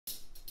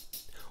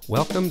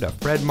Welcome to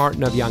Fred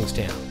Martin of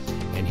Youngstown,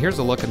 and here's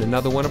a look at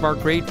another one of our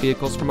great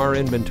vehicles from our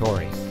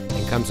inventory,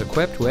 and comes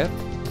equipped with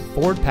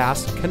Ford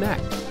Pass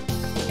Connect,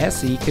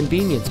 SE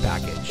Convenience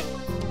Package,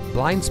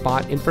 Blind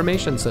Spot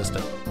Information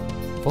System,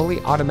 fully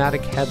automatic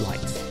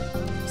headlights,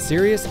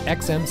 Sirius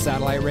XM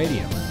satellite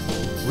radio,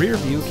 rear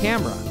view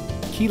camera,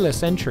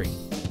 keyless entry,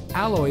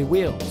 alloy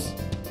wheels,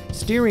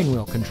 steering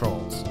wheel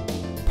controls,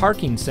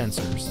 parking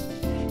sensors,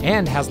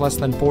 and has less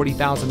than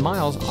 40,000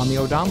 miles on the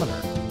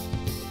odometer.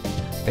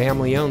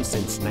 Family owned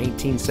since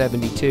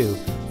 1972,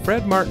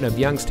 Fred Martin of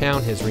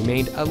Youngstown has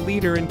remained a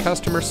leader in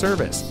customer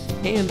service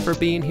and for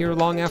being here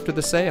long after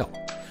the sale.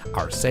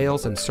 Our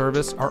sales and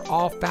service are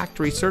all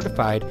factory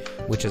certified,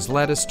 which has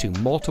led us to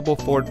multiple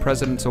Ford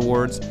President's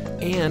Awards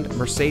and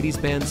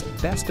Mercedes-Benz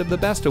Best of the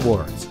Best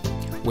Awards.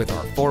 With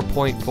our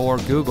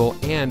 4.4 Google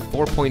and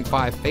 4.5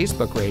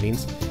 Facebook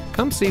ratings,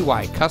 come see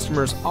why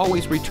customers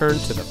always return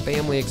to the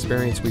family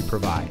experience we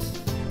provide.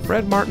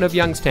 Fred Martin of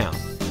Youngstown.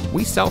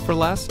 We sell for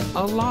less,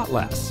 a lot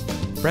less.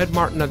 Fred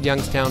Martin of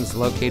Youngstown is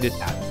located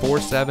at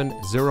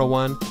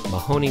 4701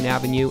 Mahoning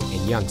Avenue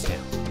in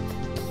Youngstown.